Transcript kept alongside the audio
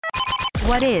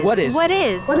What is? What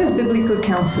is biblical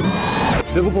counseling?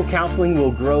 Biblical counseling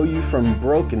will grow you from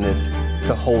brokenness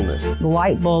to wholeness. The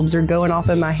light bulbs are going off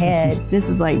in my head. This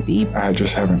is like deep. I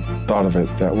just haven't thought of it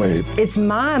that way. It's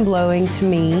mind-blowing to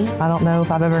me. I don't know if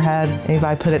I've ever had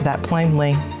anybody put it that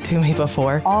plainly to me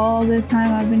before. All this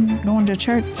time I've been going to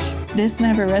church, this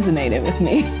never resonated with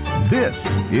me.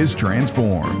 This is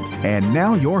Transformed. And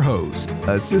now your host,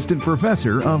 Assistant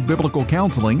Professor of Biblical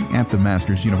Counseling at the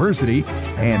Masters University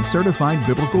and Certified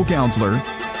Biblical Counselor,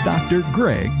 Dr.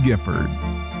 Greg Gifford.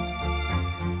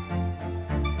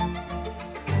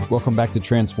 Welcome back to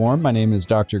Transform. My name is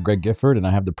Dr. Greg Gifford, and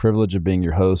I have the privilege of being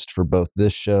your host for both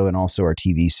this show and also our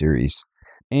TV series.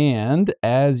 And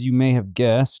as you may have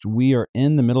guessed, we are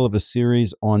in the middle of a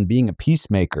series on being a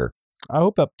peacemaker. I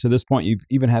hope up to this point you've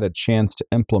even had a chance to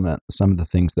implement some of the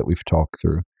things that we've talked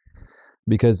through.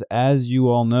 Because as you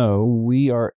all know, we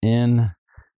are in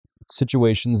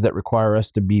situations that require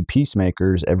us to be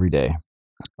peacemakers every day.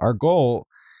 Our goal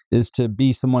is to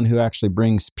be someone who actually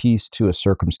brings peace to a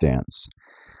circumstance.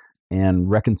 And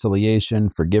reconciliation,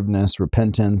 forgiveness,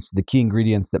 repentance, the key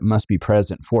ingredients that must be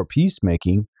present for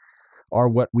peacemaking are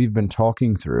what we've been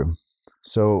talking through.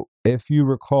 So if you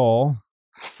recall,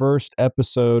 first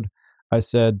episode, I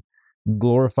said,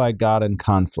 glorify God in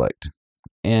conflict.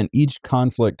 And each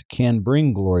conflict can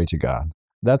bring glory to God.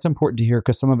 That's important to hear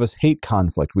because some of us hate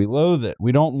conflict. We loathe it.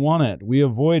 We don't want it. We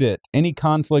avoid it. Any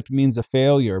conflict means a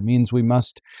failure, means we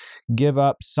must give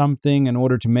up something in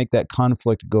order to make that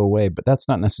conflict go away. But that's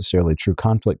not necessarily true.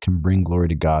 Conflict can bring glory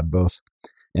to God, both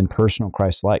in personal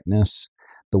Christ-likeness,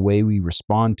 the way we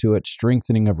respond to it,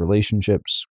 strengthening of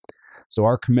relationships. So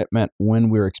our commitment when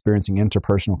we're experiencing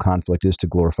interpersonal conflict is to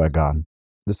glorify God.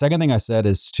 The second thing I said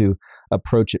is to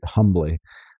approach it humbly,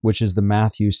 which is the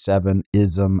Matthew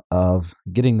 7-ism of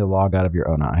getting the log out of your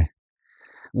own eye.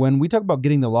 When we talk about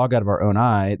getting the log out of our own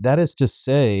eye, that is to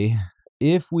say,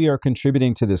 if we are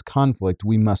contributing to this conflict,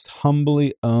 we must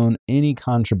humbly own any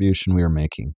contribution we are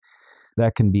making.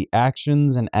 That can be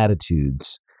actions and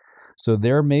attitudes. So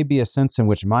there may be a sense in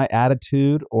which my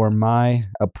attitude or my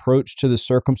approach to the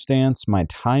circumstance, my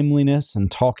timeliness in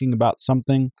talking about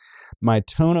something, my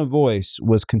tone of voice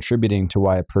was contributing to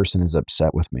why a person is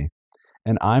upset with me.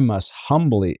 And I must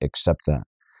humbly accept that.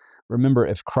 Remember,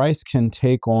 if Christ can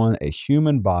take on a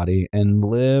human body and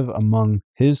live among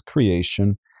his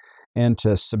creation and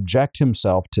to subject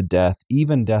himself to death,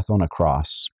 even death on a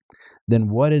cross, then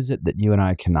what is it that you and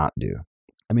I cannot do?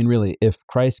 I mean, really, if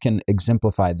Christ can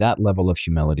exemplify that level of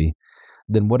humility,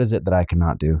 then what is it that I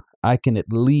cannot do? I can at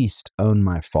least own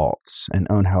my faults and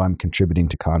own how I'm contributing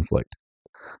to conflict.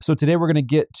 So today we're going to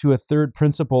get to a third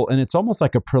principle, and it's almost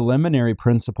like a preliminary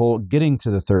principle getting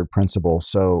to the third principle.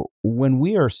 So when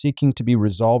we are seeking to be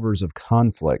resolvers of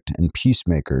conflict and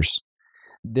peacemakers,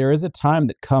 there is a time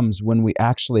that comes when we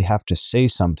actually have to say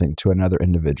something to another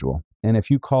individual. And if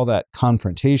you call that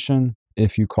confrontation,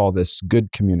 if you call this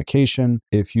good communication,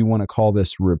 if you want to call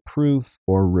this reproof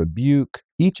or rebuke,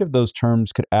 each of those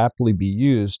terms could aptly be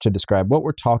used to describe what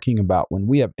we're talking about when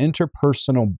we have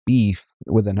interpersonal beef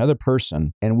with another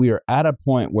person and we are at a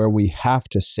point where we have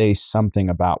to say something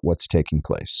about what's taking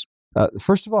place.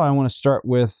 First of all, I want to start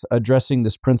with addressing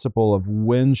this principle of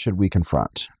when should we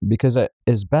confront? Because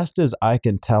as best as I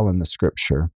can tell in the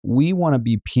scripture, we want to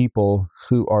be people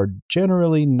who are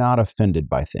generally not offended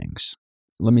by things.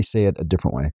 Let me say it a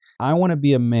different way. I want to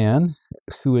be a man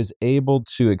who is able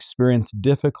to experience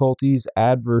difficulties,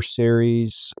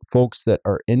 adversaries, folks that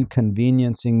are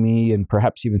inconveniencing me and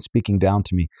perhaps even speaking down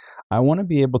to me. I want to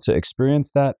be able to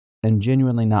experience that and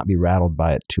genuinely not be rattled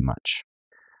by it too much.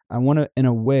 I want to, in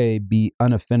a way, be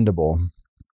unoffendable.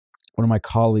 One of my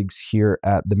colleagues here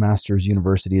at the Masters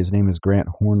University, his name is Grant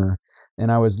Horner,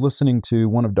 and I was listening to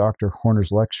one of Dr.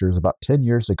 Horner's lectures about 10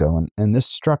 years ago, and this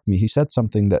struck me. He said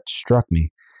something that struck me.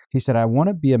 He said, I want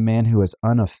to be a man who is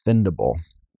unoffendable.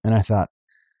 And I thought,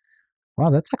 wow,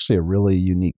 that's actually a really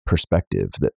unique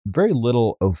perspective, that very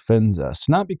little offends us,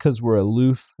 not because we're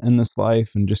aloof in this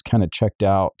life and just kind of checked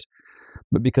out,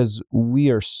 but because we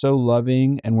are so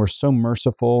loving and we're so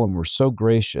merciful and we're so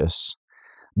gracious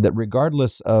that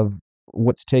regardless of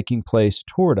what's taking place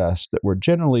toward us, that we're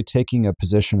generally taking a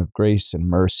position of grace and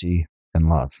mercy and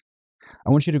love. I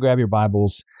want you to grab your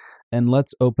Bibles and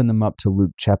let's open them up to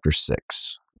Luke chapter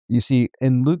 6. You see,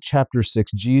 in Luke chapter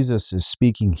 6, Jesus is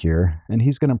speaking here, and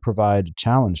he's going to provide a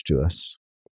challenge to us.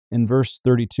 In verse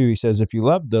 32, he says, if you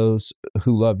love those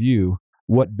who love you,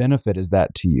 what benefit is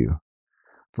that to you?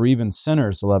 For even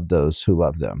sinners love those who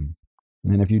love them.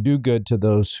 And if you do good to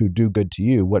those who do good to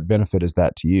you, what benefit is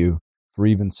that to you? For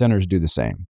even sinners do the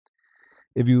same.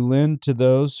 If you lend to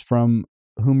those from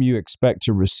whom you expect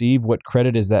to receive, what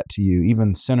credit is that to you?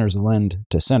 Even sinners lend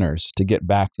to sinners to get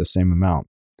back the same amount.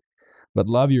 But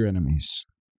love your enemies,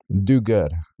 do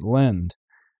good, lend,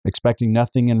 expecting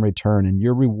nothing in return, and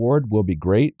your reward will be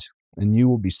great, and you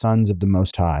will be sons of the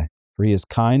Most High, for he is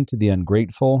kind to the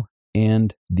ungrateful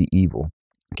and the evil.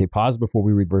 Okay, pause before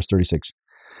we read verse 36.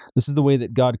 This is the way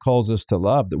that God calls us to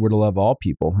love, that we're to love all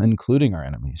people, including our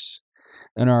enemies.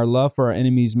 And our love for our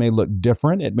enemies may look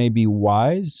different. It may be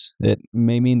wise. It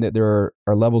may mean that there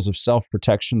are levels of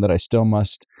self-protection that I still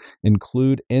must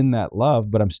include in that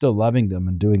love, but I'm still loving them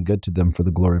and doing good to them for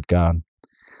the glory of God.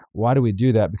 Why do we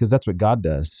do that? Because that's what God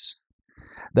does.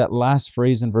 That last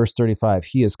phrase in verse 35,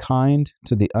 he is kind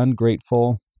to the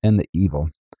ungrateful and the evil.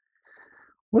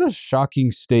 What a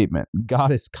shocking statement. God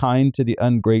is kind to the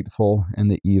ungrateful and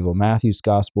the evil. Matthew's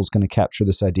gospel is going to capture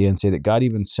this idea and say that God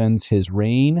even sends his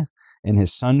rain and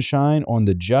his sunshine on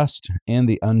the just and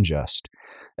the unjust.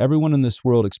 Everyone in this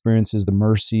world experiences the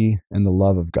mercy and the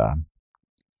love of God.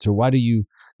 So why do you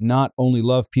not only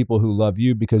love people who love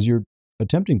you? Because you're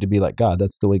attempting to be like God.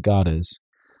 That's the way God is.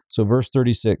 So verse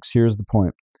 36, here's the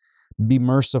point. Be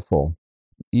merciful,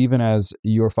 even as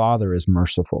your Father is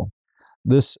merciful.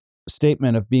 This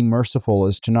statement of being merciful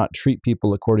is to not treat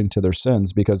people according to their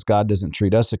sins, because God doesn't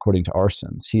treat us according to our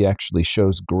sins. He actually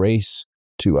shows grace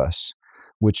to us,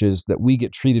 which is that we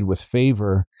get treated with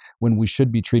favor when we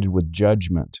should be treated with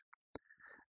judgment.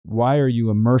 Why are you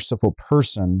a merciful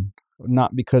person?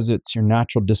 Not because it's your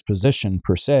natural disposition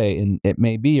per se, and it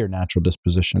may be your natural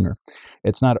disposition, or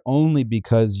it's not only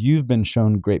because you've been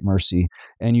shown great mercy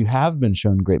and you have been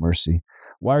shown great mercy.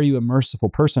 Why are you a merciful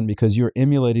person? Because you're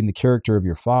emulating the character of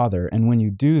your Father, and when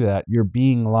you do that, you're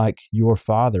being like your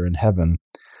Father in heaven.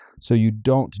 So you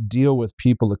don't deal with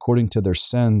people according to their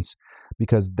sins,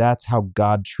 because that's how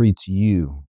God treats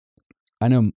you. I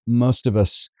know most of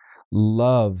us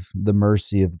love the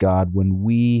mercy of God when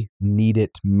we need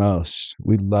it most.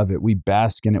 We love it. We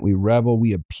bask in it. We revel.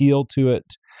 We appeal to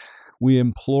it. We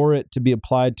implore it to be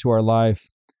applied to our life.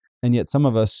 And yet some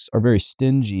of us are very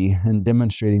stingy in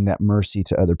demonstrating that mercy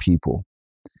to other people.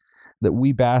 That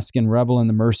we bask and revel in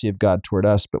the mercy of God toward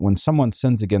us, but when someone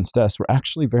sins against us, we're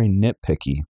actually very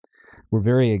nitpicky. We're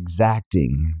very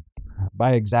exacting.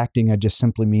 By exacting, I just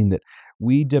simply mean that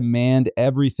we demand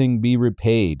everything be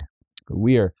repaid.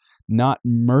 We are not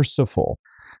merciful.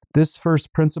 This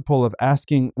first principle of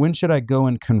asking, when should I go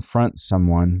and confront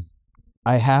someone?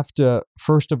 I have to,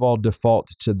 first of all, default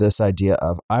to this idea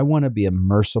of, I want to be a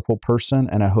merciful person,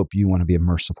 and I hope you want to be a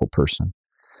merciful person.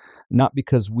 Not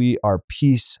because we are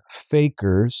peace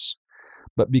fakers,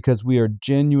 but because we are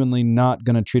genuinely not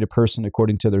going to treat a person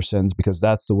according to their sins, because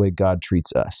that's the way God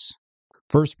treats us.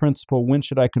 First principle, when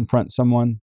should I confront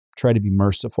someone? Try to be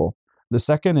merciful. The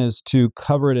second is to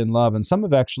cover it in love. And some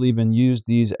have actually even used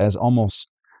these as almost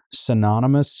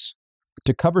synonymous.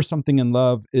 To cover something in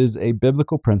love is a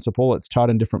biblical principle. It's taught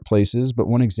in different places, but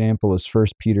one example is 1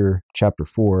 Peter chapter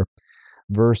 4,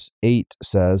 verse 8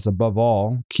 says, above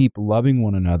all, keep loving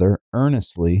one another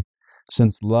earnestly,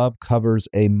 since love covers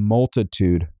a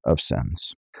multitude of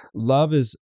sins. Love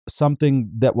is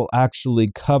something that will actually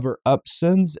cover up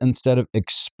sins instead of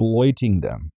exploiting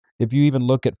them. If you even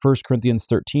look at 1 Corinthians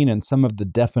 13 and some of the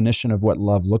definition of what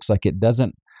love looks like, it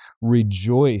doesn't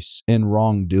rejoice in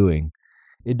wrongdoing.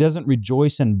 It doesn't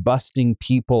rejoice in busting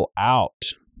people out.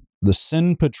 The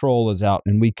sin patrol is out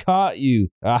and we caught you.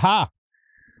 Aha!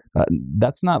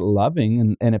 That's not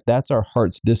loving. And if that's our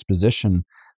heart's disposition,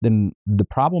 then the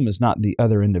problem is not the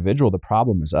other individual. The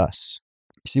problem is us.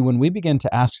 See, when we begin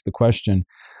to ask the question,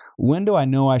 when do I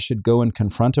know I should go and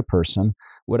confront a person?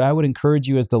 What I would encourage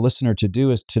you as the listener to do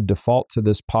is to default to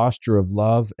this posture of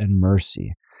love and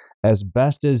mercy. As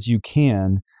best as you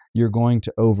can, you're going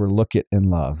to overlook it in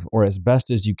love, or as best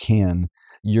as you can,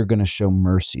 you're going to show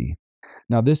mercy.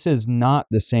 Now, this is not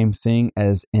the same thing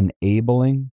as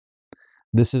enabling.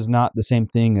 This is not the same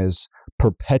thing as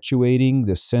perpetuating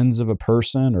the sins of a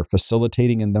person or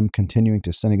facilitating in them continuing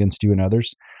to sin against you and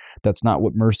others. That's not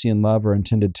what mercy and love are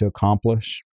intended to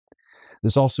accomplish.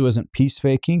 This also isn't peace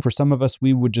faking. For some of us,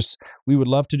 we would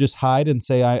love to just hide and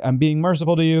say, I'm being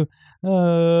merciful to you,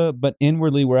 but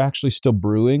inwardly we're actually still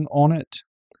brewing on it.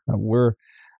 We're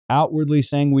outwardly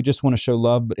saying we just want to show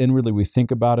love, but inwardly we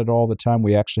think about it all the time.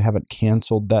 We actually haven't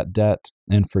canceled that debt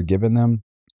and forgiven them.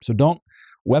 So don't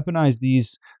weaponize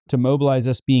these to mobilize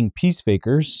us being peace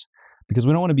fakers, because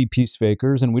we don't want to be peace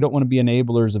fakers and we don't want to be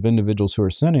enablers of individuals who are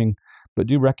sinning, but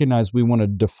do recognize we want to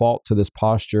default to this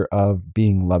posture of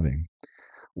being loving.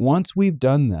 Once we've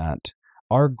done that,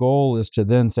 our goal is to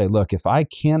then say, look, if I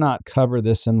cannot cover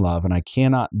this in love and I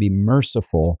cannot be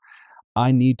merciful,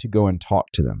 I need to go and talk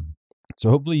to them. So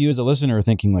hopefully you as a listener are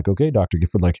thinking like, okay, Dr.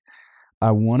 Gifford, like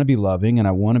I want to be loving and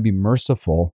I want to be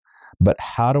merciful, but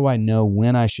how do I know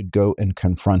when I should go and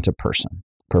confront a person?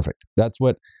 Perfect. That's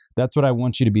what I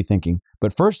want you to be thinking.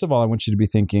 But first of all, I want you to be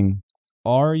thinking,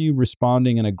 are you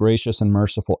responding in a gracious and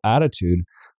merciful attitude,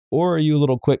 or are you a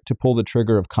little quick to pull the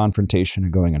trigger of confrontation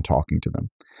and going and talking to them?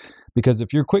 Because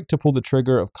if you're quick to pull the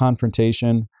trigger of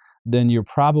confrontation, then you're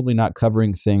probably not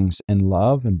covering things in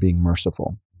love and being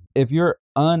merciful. If you're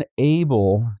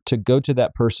unable to go to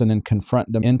that person and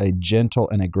confront them in a gentle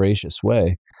and a gracious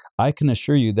way, I can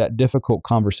assure you that difficult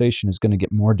conversation is going to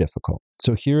get more difficult.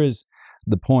 So here is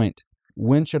the point.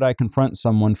 When should I confront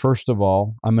someone? First of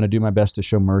all, I'm going to do my best to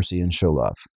show mercy and show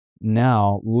love.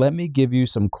 Now, let me give you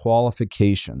some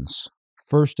qualifications.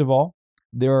 First of all,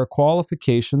 there are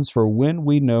qualifications for when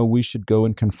we know we should go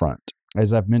and confront.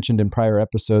 As I've mentioned in prior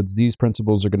episodes, these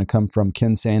principles are going to come from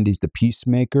Ken Sande's The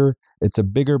Peacemaker. It's a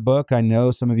bigger book. I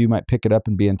know some of you might pick it up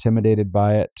and be intimidated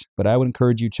by it, but I would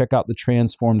encourage you to check out the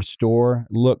Transformed store,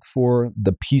 look for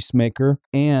The Peacemaker,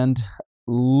 and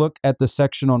look at the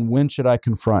section on when should I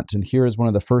confront. And here is one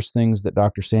of the first things that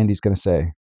Dr. Sande's going to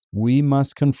say. We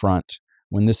must confront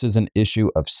when this is an issue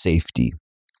of safety.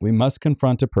 We must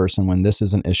confront a person when this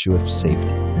is an issue of safety.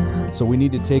 So we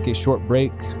need to take a short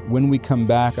break. When we come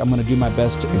back, I'm going to do my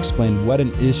best to explain what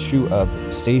an issue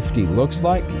of safety looks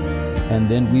like, and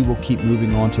then we will keep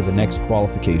moving on to the next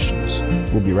qualifications.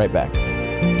 We'll be right back.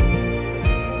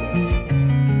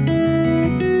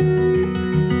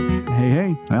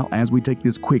 Hey. Well, as we take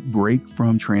this quick break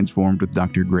from Transformed with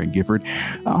Dr. Greg Gifford,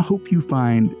 I hope you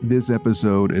find this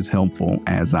episode as helpful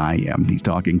as I am. He's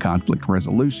talking conflict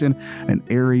resolution, an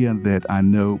area that I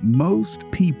know most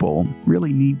people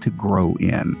really need to grow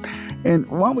in. And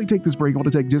while we take this break, I want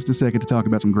to take just a second to talk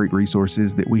about some great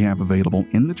resources that we have available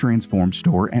in the Transformed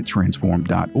store at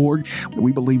transformed.org.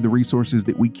 We believe the resources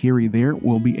that we carry there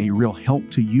will be a real help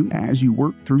to you as you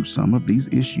work through some of these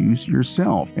issues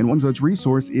yourself. And one such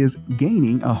resource is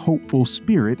Gaining a Hopeful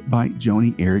Spirit by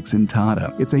Joni Eareckson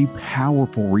Tada. It's a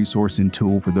powerful resource and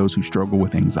tool for those who struggle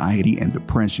with anxiety and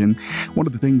depression. One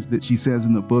of the things that she says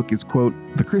in the book is, quote,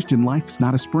 "The Christian life is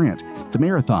not a sprint, it's a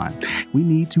marathon. We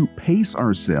need to pace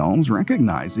ourselves,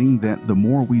 recognizing that the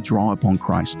more we draw upon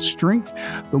Christ's strength,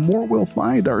 the more we'll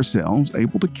find ourselves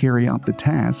able to carry out the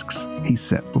tasks He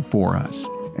set before us."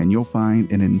 And you'll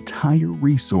find an entire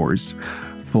resource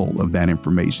full of that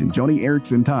information. Joni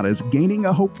Eareckson Tada's Gaining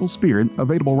a Hopeful Spirit,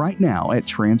 available right now at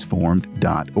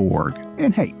transformed.org.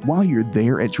 And hey, while you're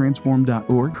there at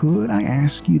transformed.org, could I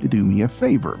ask you to do me a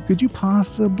favor? Could you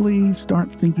possibly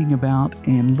start thinking about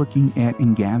and looking at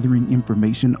and gathering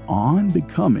information on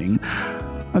becoming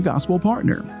a gospel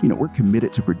partner? You know, we're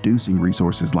committed to producing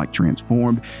resources like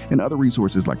Transformed and other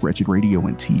resources like Wretched Radio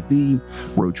and TV,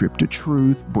 Road Trip to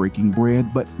Truth, Breaking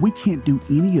Bread, but we can't do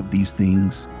any of these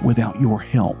things without your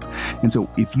help. And so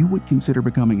if you would consider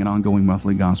becoming an ongoing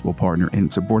monthly gospel partner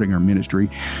and supporting our ministry,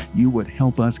 you would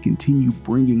help us continue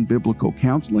bringing biblical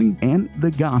counseling and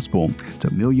the gospel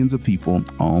to millions of people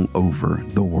all over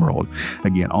the world.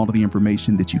 Again, all of the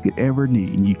information that you could ever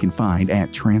need, you can find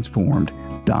at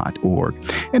transformed.org.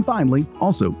 And finally,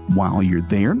 also, while you're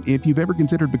there, if you've ever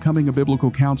considered becoming a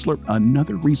biblical counselor,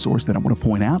 another resource that I want to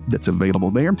point out that's available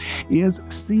there is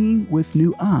Seeing with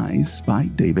New Eyes by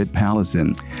David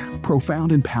Powlison.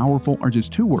 Profound and powerful are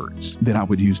just two words that I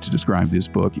would use to describe this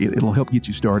book. It'll help get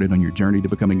you started on your journey to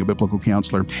becoming a biblical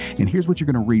counselor. And here's what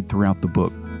you're going to read throughout the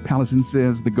book. Powlison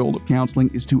says the goal of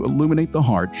counseling is to illuminate the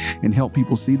heart and help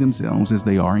people see themselves as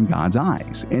they are in God's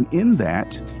eyes. And in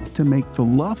that, to make the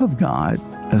love of God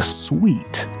a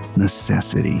sweet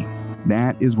necessity.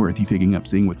 That is worth you picking up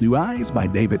Seeing with New Eyes by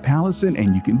David Powlison,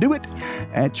 and you can do it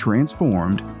at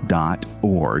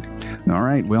transformed.org. All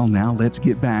right, well, now let's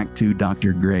get back to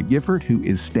Dr. Greg Gifford, who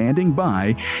is standing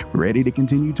by, ready to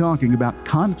continue talking about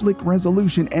conflict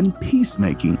resolution and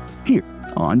peacemaking here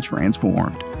on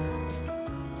Transformed.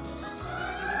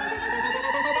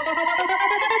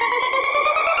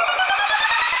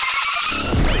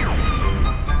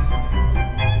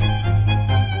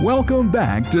 Welcome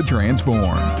back to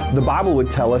Transformed. The Bible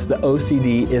would tell us that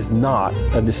OCD is not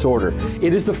a disorder.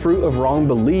 It is the fruit of wrong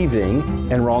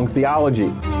believing and wrong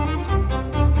theology.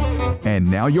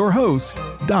 And now your host,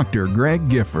 Dr. Greg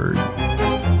Gifford.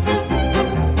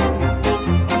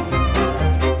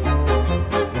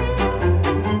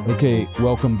 Okay,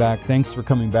 welcome back. Thanks for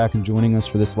coming back and joining us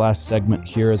for this last segment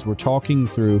here as we're talking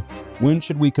through when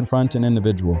should we confront an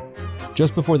individual.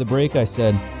 Just before the break, I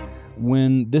said,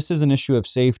 when this is an issue of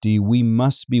safety, we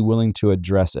must be willing to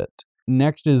address it.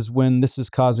 Next is when this is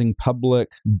causing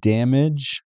public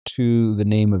damage to the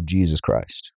name of Jesus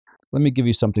Christ. Let me give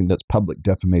you something that's public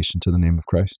defamation to the name of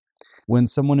Christ. When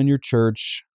someone in your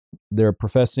church, they're a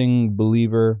professing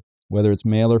believer, whether it's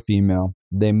male or female,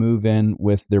 they move in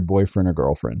with their boyfriend or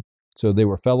girlfriend. So they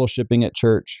were fellowshipping at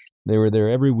church. They were there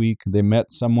every week. They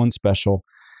met someone special,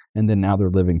 and then now they're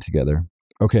living together.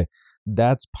 Okay,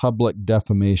 that's public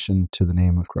defamation to the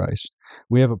name of Christ.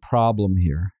 We have a problem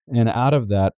here. And out of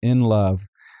that, in love,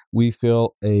 we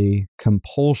feel a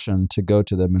compulsion to go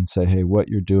to them and say, hey, what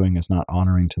you're doing is not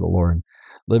honoring to the Lord.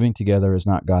 Living together is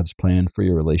not God's plan for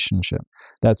your relationship.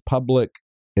 That's public.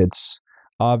 It's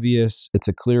obvious. It's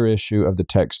a clear issue of the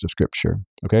text of Scripture.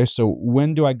 Okay, so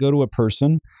when do I go to a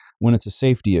person? When it's a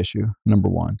safety issue, number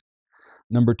one.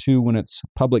 Number two, when it's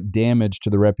public damage to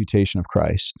the reputation of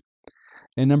Christ.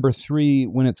 And number three,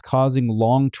 when it's causing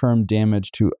long-term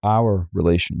damage to our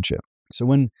relationship. So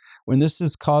when this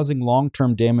is causing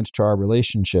long-term damage to our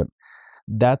relationship,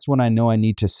 that's when I know I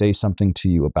need to say something to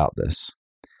you about this.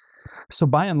 So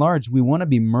by and large, we want to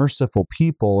be merciful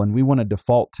people and we want to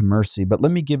default to mercy. But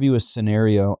let me give you a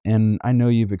scenario, and I know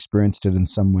you've experienced it in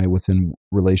some way within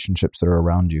relationships that are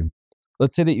around you.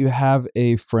 Let's say that you have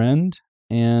a friend,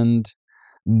 and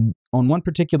on one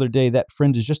particular day, that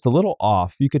friend is just a little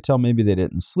off. You could tell maybe they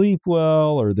didn't sleep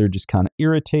well, or they're just kind of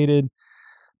irritated,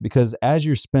 because as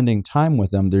you're spending time with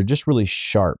them, they're just really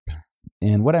sharp.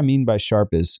 And what I mean by sharp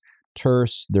is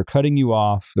terse. They're cutting you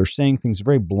off. They're saying things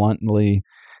very bluntly,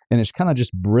 and it's kind of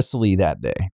just bristly that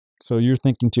day. So you're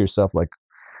thinking to yourself, like,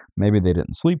 maybe they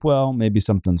didn't sleep well. Maybe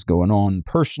something's going on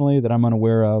personally that I'm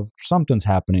unaware of. Something's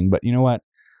happening. But you know what?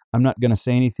 I'm not going to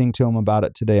say anything to them about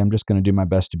it today. I'm just going to do my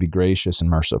best to be gracious and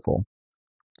merciful.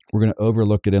 We're going to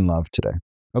overlook it in love today.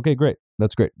 Okay, great.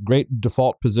 That's great. Great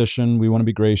default position. We want to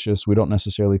be gracious. We don't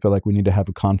necessarily feel like we need to have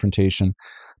a confrontation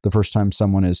the first time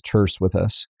someone is terse with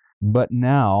us. But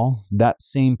now that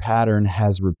same pattern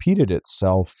has repeated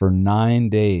itself for 9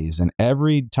 days. And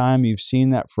every time you've seen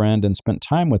that friend and spent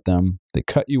time with them, they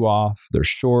cut you off. They're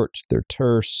short. They're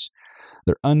terse.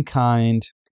 They're unkind.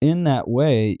 In that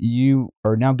way, you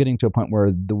are now getting to a point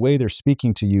where the way they're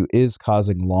speaking to you is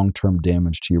causing long-term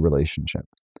damage to your relationship.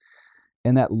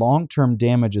 And that long-term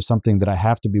damage is something that I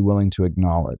have to be willing to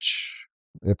acknowledge.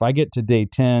 If I get to day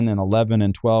 10 and 11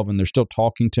 and 12 and they're still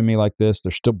talking to me like this,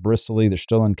 they're still bristly, they're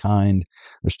still unkind,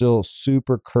 they're still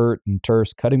super curt and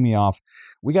terse, cutting me off,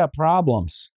 we got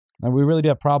problems. And we really do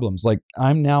have problems. Like,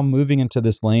 I'm now moving into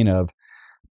this lane of,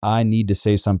 I need to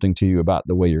say something to you about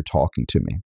the way you're talking to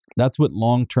me. That's what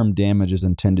long-term damage is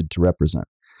intended to represent.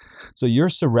 So you're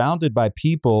surrounded by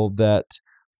people that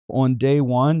on day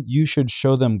one, you should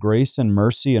show them grace and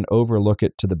mercy and overlook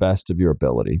it to the best of your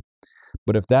ability.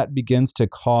 But if that begins to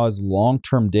cause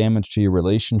long-term damage to your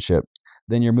relationship,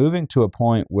 then you're moving to a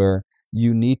point where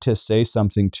you need to say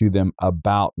something to them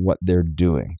about what they're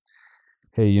doing.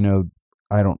 Hey,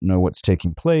 I don't know what's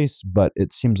taking place, but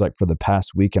it seems like for the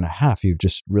past week and a half, you've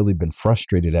just really been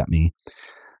frustrated at me.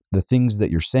 The things that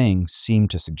you're saying seem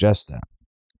to suggest that.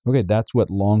 Okay, that's what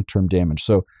long-term damage.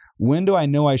 So when do I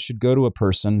know I should go to a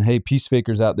person? Hey, peace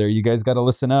fakers out there, you guys got to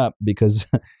listen up, because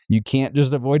you can't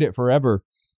just avoid it forever.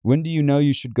 When do you know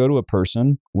you should go to a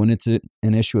person? When it's an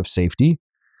issue of safety,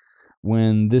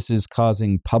 when this is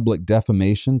causing public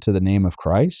defamation to the name of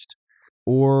Christ,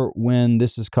 or when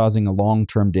this is causing a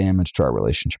long-term damage to our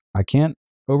relationship. I can't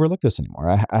overlook this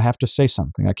anymore. I have to say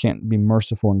something. I can't be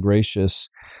merciful and gracious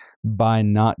by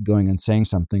not going and saying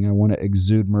something. I want to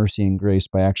exude mercy and grace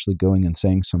by actually going and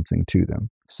saying something to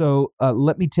them. So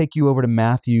let me take you over to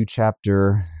Matthew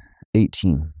chapter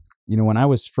 18. When I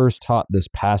was first taught this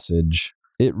passage,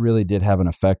 it really did have an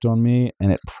effect on me,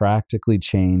 and it practically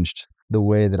changed the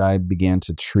way that I began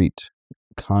to treat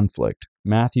conflict.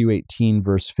 Matthew 18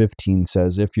 verse 15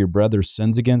 says, "If your brother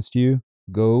sins against you,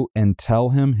 go and tell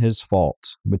him his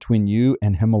fault between you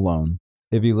and him alone.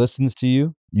 If he listens to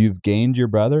you, you've gained your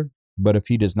brother. But if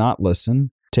he does not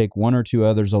listen, take 1 or 2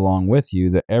 others along with you,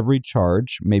 that every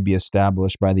charge may be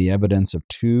established by the evidence of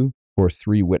 2 or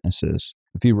 3 witnesses.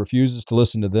 If he refuses to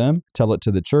listen to them, tell it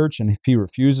to the church. And if he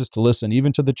refuses to listen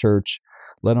even to the church,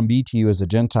 let him be to you as a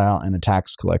Gentile and a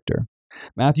tax collector."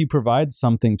 Matthew provides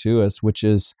something to us, which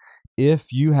is,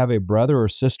 if you have a brother or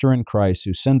sister in Christ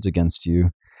who sins against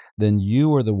you, then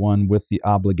you are the one with the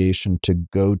obligation to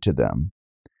go to them.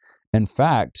 In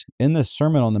fact, in this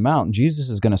Sermon on the Mount, Jesus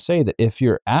is going to say that if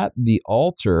you're at the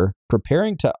altar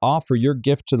preparing to offer your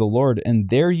gift to the Lord, and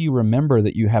there you remember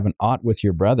that you have an ought with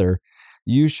your brother,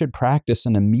 you should practice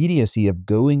an immediacy of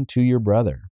going to your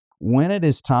brother. When it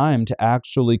is time to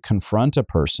actually confront a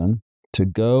person, to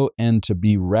go and to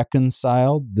be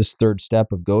reconciled, this third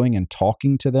step of going and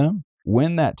talking to them,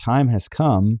 when that time has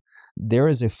come, there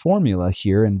is a formula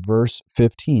here in verse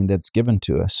 15 that's given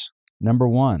to us. Number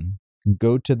one,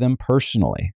 go to them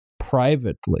personally,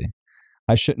 privately.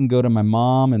 I shouldn't go to my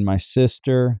mom and my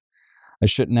sister. I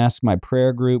shouldn't ask my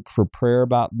prayer group for prayer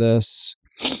about this.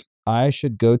 I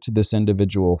should go to this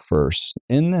individual first.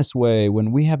 In this way,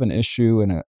 when we have an issue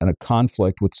and a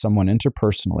conflict with someone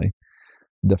interpersonally,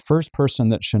 the first person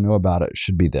that should know about it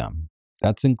should be them.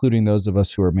 That's including those of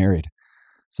us who are married.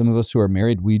 Some of us who are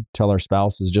married, we tell our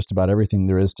spouses just about everything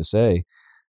there is to say.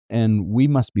 And we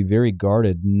must be very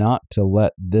guarded not to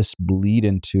let this bleed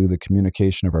into the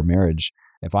communication of our marriage.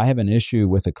 If I have an issue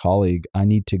with a colleague, I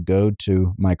need to go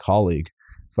to my colleague.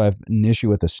 If I have an issue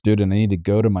with a student, I need to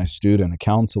go to my student, a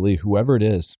counselee, whoever it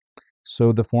is.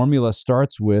 So the formula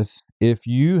starts with, if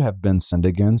you have been sinned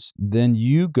against, then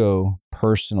you go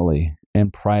personally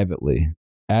and privately.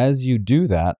 As you do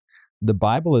that, the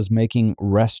Bible is making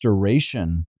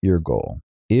restoration your goal.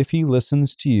 If he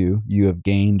listens to you, you have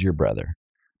gained your brother.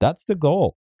 That's the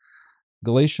goal.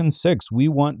 Galatians 6, we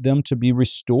want them to be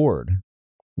restored.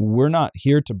 We're not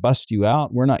here to bust you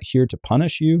out. We're not here to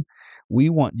punish you. We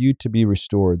want you to be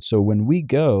restored. So when we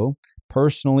go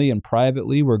personally and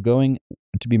privately, we're going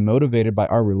to be motivated by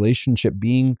our relationship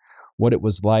being what it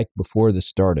was like before this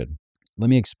started. Let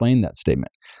me explain that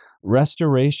statement.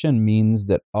 Restoration means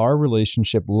that our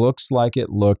relationship looks like it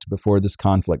looked before this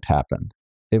conflict happened.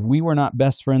 If we were not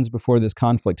best friends before this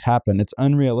conflict happened, it's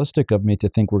unrealistic of me to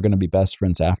think we're going to be best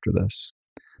friends after this.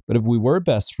 But if we were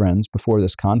best friends before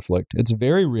this conflict, it's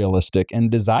very realistic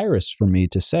and desirous for me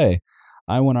to say,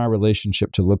 I want our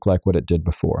relationship to look like what it did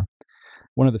before.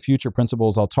 One of the future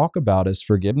principles I'll talk about is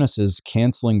forgiveness is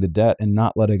canceling the debt and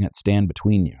not letting it stand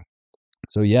between you.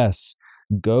 So yes,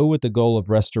 go with the goal of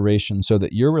restoration so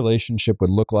that your relationship would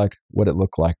look like what it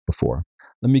looked like before.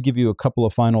 Let me give you a couple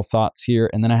of final thoughts here,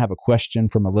 and then I have a question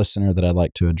from a listener that I'd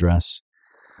like to address.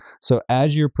 So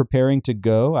as you're preparing to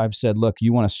go, I've said, look,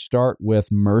 you want to start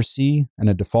with mercy and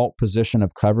a default position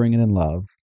of covering it in love.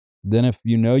 Then if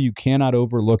you know you cannot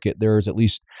overlook it, there's at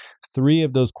least 3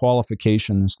 of those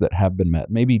qualifications that have been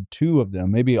met. Maybe 2 of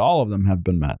them, maybe all of them have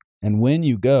been met. And when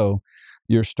you go,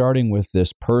 you're starting with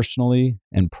this personally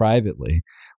and privately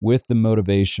with the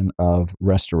motivation of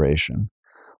restoration.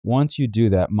 Once you do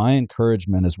that, my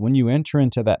encouragement is when you enter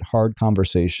into that hard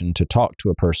conversation to talk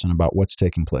to a person about what's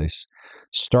taking place,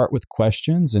 start with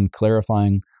questions and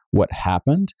clarifying what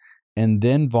happened, and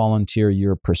then volunteer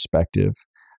your perspective.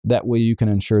 That way you can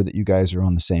ensure that you guys are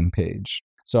on the same page.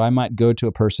 So I might go to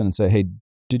a person and say, hey,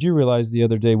 did you realize the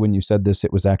other day when you said this,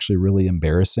 it was actually really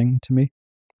embarrassing to me?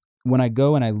 When I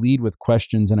go and I lead with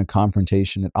questions in a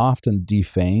confrontation, it often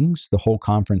defangs the whole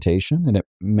confrontation and it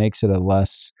makes it a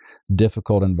less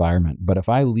difficult environment. But if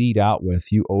I lead out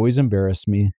with, you always embarrass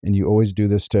me and you always do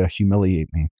this to humiliate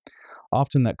me,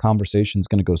 often that conversation is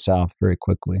going to go south very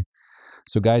quickly.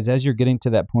 So guys, as you're getting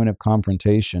to that point of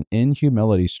confrontation, in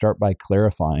humility, start by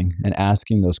clarifying and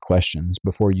asking those questions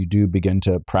before you do begin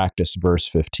to practice verse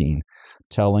 15,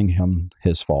 telling him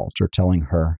his fault or telling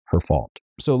her her fault.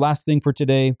 So last thing for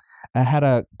today, I had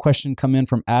a question come in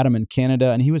from Adam in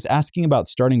Canada, and he was asking about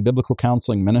starting biblical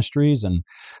counseling ministries and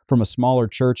from a smaller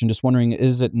church and just wondering,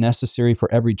 is it necessary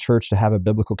for every church to have a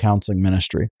biblical counseling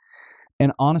ministry?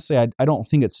 And honestly, I don't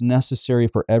think it's necessary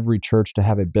for every church to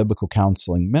have a biblical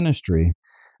counseling ministry,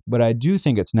 but I do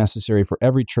think it's necessary for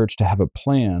every church to have a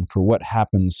plan for what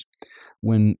happens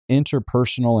when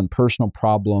interpersonal and personal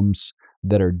problems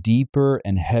that are deeper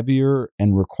and heavier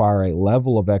and require a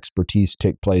level of expertise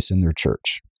take place in their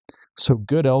church. So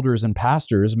good elders and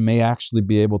pastors may actually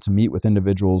be able to meet with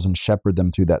individuals and shepherd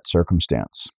them through that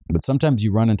circumstance. But sometimes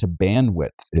you run into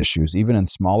bandwidth issues, even in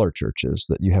smaller churches,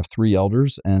 that you have 3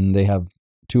 elders and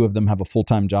 2 of them have a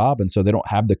full-time job, and so they don't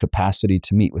have the capacity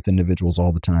to meet with individuals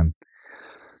all the time.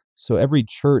 So every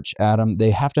church, Adam,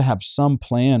 they have to have some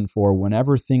plan for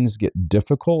whenever things get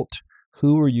difficult,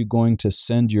 who are you going to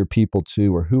send your people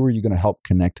to, or who are you going to help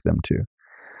connect them to?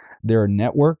 There are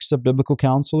networks of biblical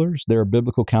counselors. There are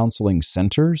biblical counseling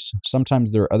centers.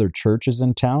 Sometimes there are other churches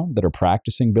in town that are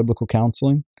practicing biblical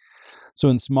counseling. So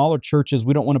in smaller churches,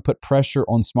 we don't want to put pressure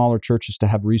on smaller churches to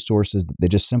have resources that they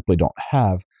just simply don't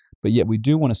have. But yet we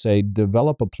do want to say,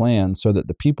 develop a plan so that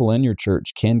the people in your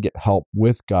church can get help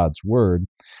with God's word,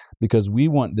 because we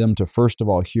want them to, first of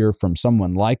all, hear from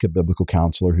someone like a biblical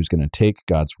counselor who's going to take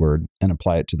God's word and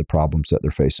apply it to the problems that they're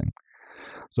facing.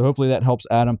 So hopefully that helps,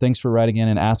 Adam. Thanks for writing in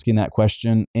and asking that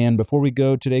question. And before we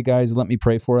go today, guys, let me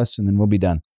pray for us and then we'll be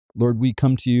done. Lord, we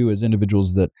come to you as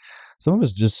individuals that some of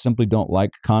us just simply don't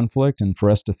like conflict. And for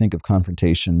us to think of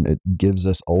confrontation, it gives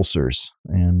us ulcers.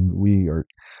 And we are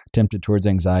tempted towards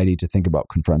anxiety to think about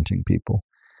confronting people.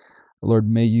 Lord,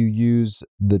 may you use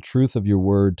the truth of your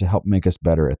word to help make us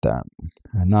better at that.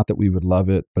 Not that we would love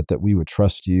it, but that we would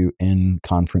trust you in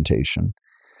confrontation.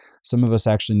 Some of us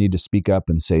actually need to speak up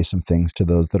and say some things to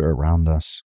those that are around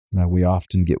us. We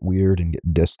often get weird and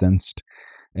get distanced,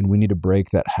 and we need to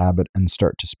break that habit and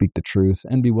start to speak the truth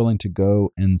and be willing to go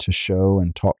and to show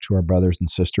and talk to our brothers and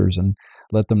sisters and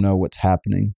let them know what's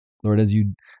happening. Lord, as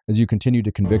you continue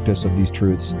to convict us of these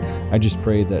truths, I just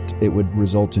pray that it would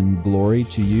result in glory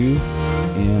to you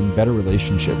and better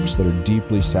relationships that are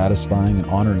deeply satisfying and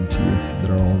honoring to you that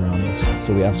are all around us.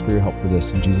 So we ask for your help for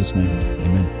this. In Jesus' name,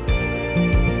 amen.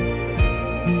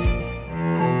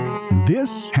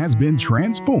 This has been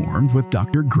Transformed with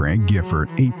Dr. Greg Gifford,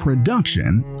 a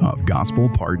production of Gospel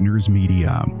Partners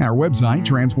Media. Our website,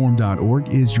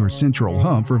 transformed.org, is your central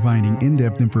hub for finding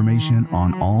in-depth information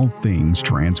on all things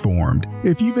Transformed.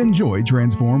 If you've enjoyed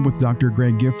Transformed with Dr.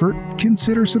 Greg Gifford,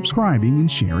 consider subscribing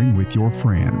and sharing with your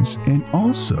friends. And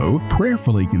also,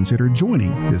 prayerfully consider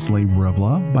joining this labor of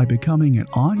love by becoming an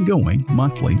ongoing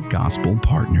monthly gospel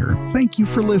partner. Thank you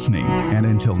for listening, and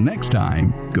until next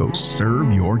time, go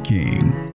serve your King.